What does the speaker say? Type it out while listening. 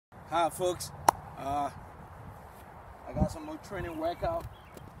Hi folks, I got some more training workout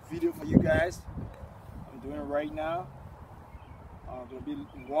video for you guys. I'm doing it right now. Gonna be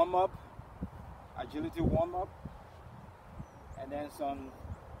warm-up, agility warm-up, and then some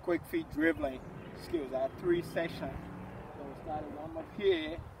quick feet dribbling skills. I have 3 sections. So we'll start a warm-up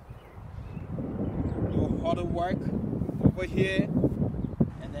here, do a harder work over here,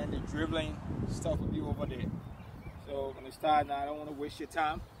 and then the dribbling stuff will be over there. So we're gonna start now. I don't want to waste your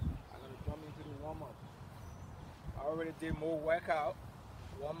time. I'm gonna jump into the warm-up. I already did more workout,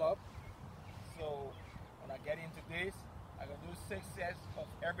 warm-up. So when I get into this, I'm gonna do 6 sets of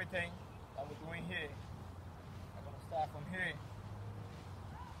everything that we're doing here. I'm gonna start from here.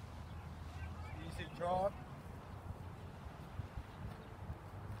 Easy jog.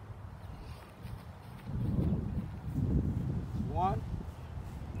 One.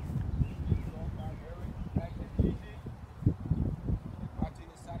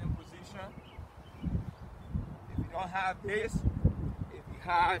 Have this, if you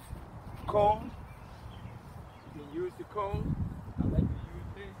have cone, you can use the cone. I like to use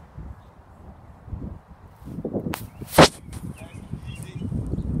this. Nice and easy.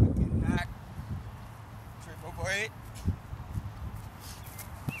 I can not trip over it.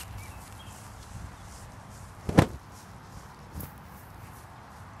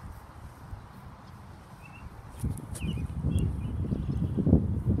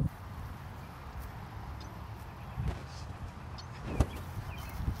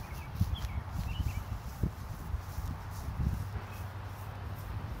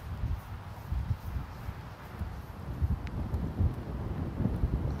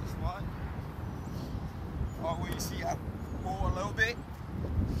 Where you see I pull a little bit.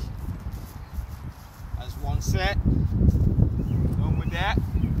 That's 1 set. Done with that.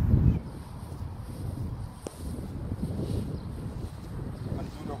 I'm gonna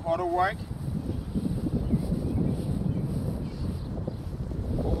do the harder work.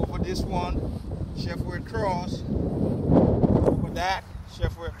 Go over this one, shuffle across. Over that,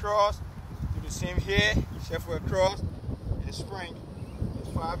 shuffle across. Do the same here, shuffle across, and spring. It's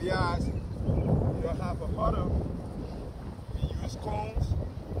 5 yards. You don't have a huddle, you use cones,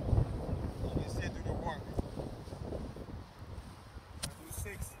 you can still do the work. I do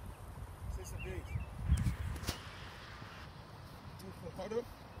 6 a day. 2 for huddle.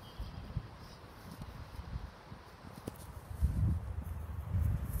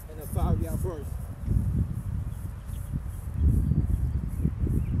 And a 5-yard burst.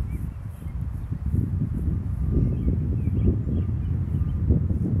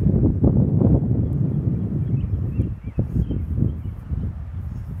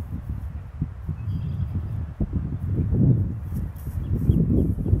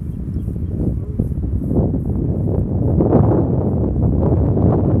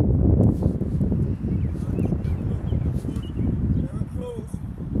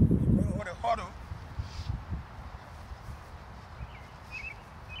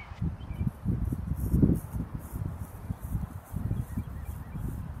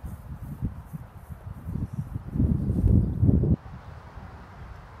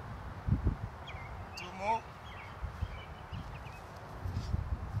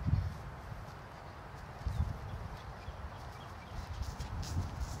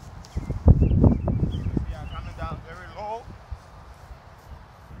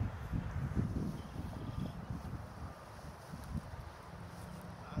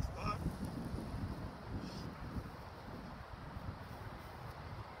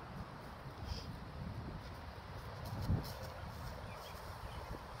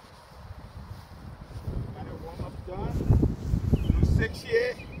 Done. Do 6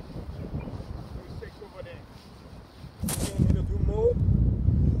 here. Do 6 over there. Again, I'm gonna do more.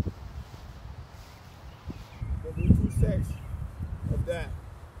 We'll do 2 sets of that.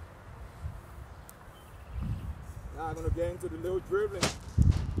 Now I'm gonna get into the little dribbling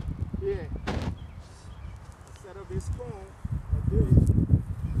here. I set up this cone like this.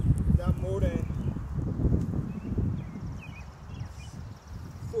 Got more than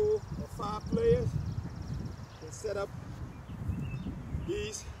 4 or 5 players. Set up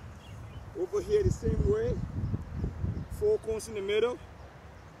these over here the same way. 4 cones in the middle.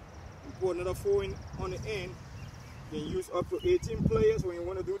 You put another 4 in on the end. You can use up to 18 players when you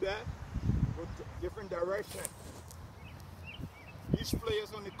want to do that. Go different direction. Each player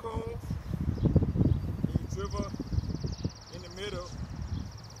is on the cone. And you dribble in the middle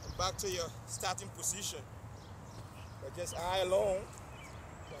and back to your starting position. But just eye alone.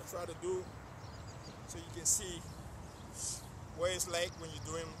 So I try to do so you can see what it's like when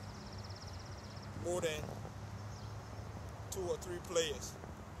you're doing more than 2 or 3 players.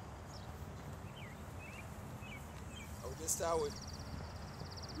 Get started with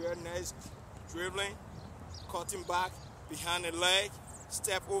real nice dribbling, cutting back behind the leg,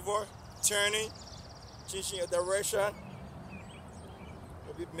 step over, turning, changing your direction.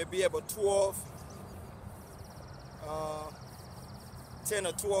 Maybe about 10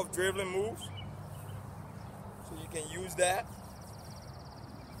 or 12 dribbling moves. So you can use that.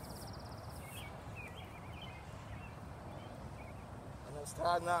 And let's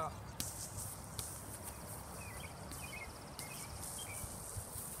start now.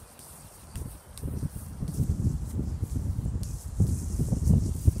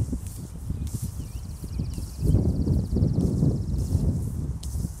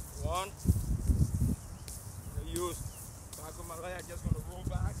 One. Use back of my leg, just gonna roll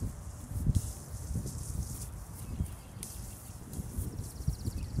back.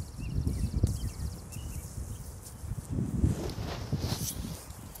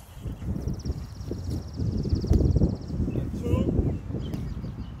 And two,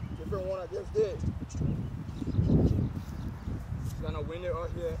 different one I just did. It's kind of windy out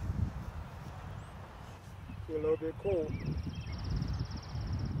here. Feel a little bit cold.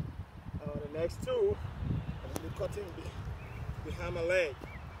 The next two, I'm going to be cutting behind my leg.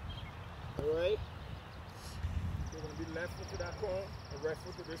 Alright? So we're going to be left foot to that cone and right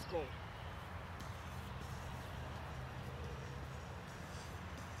foot to this cone.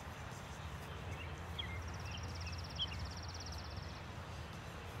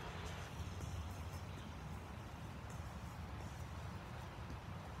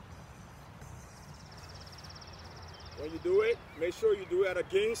 When you do it, make sure you do it at a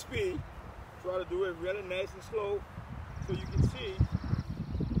gain speed. Try to do it really nice and slow so you can see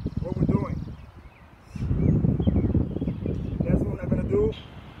what we're doing. That's what I'm going to do.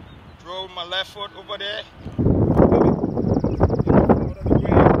 Throw my left foot over there.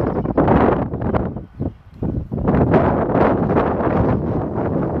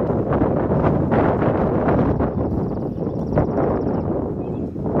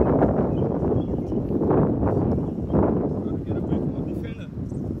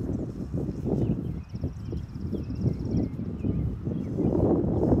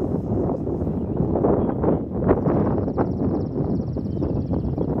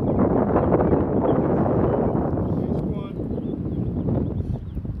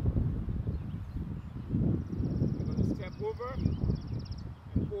 Over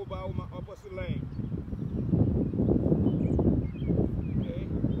and pull back with my opposite leg. Okay.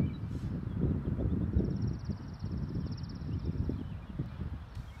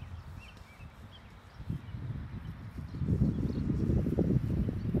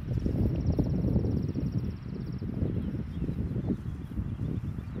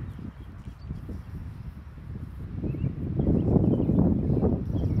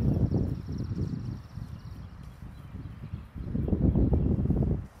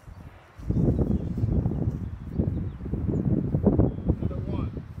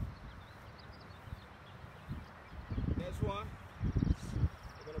 One,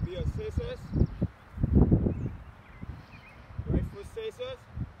 they're going to be a scissors, right foot scissors,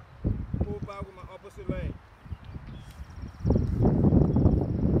 pull back with my opposite leg.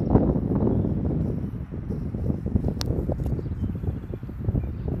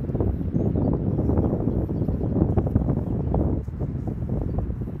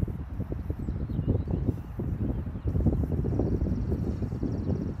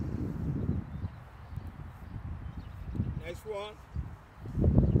 Next one,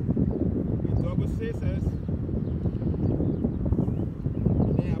 we double scissors,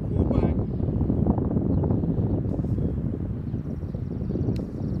 and then I pull back.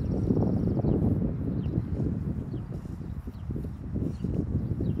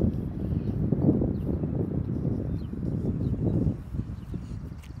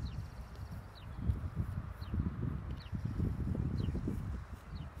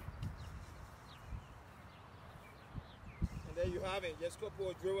 There you have it. Just a couple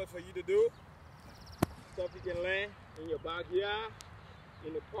of drills for you to do. Stuff you can learn in your backyard,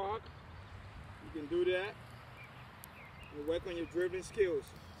 in the park. You can do that. You work on your dribbling skills.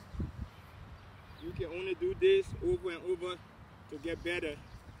 You can only do this over and over to get better.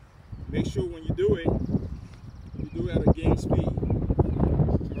 Make sure when you do it at a gain speed.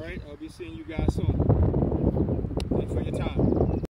 Alright, I'll be seeing you guys soon. Thanks for your time.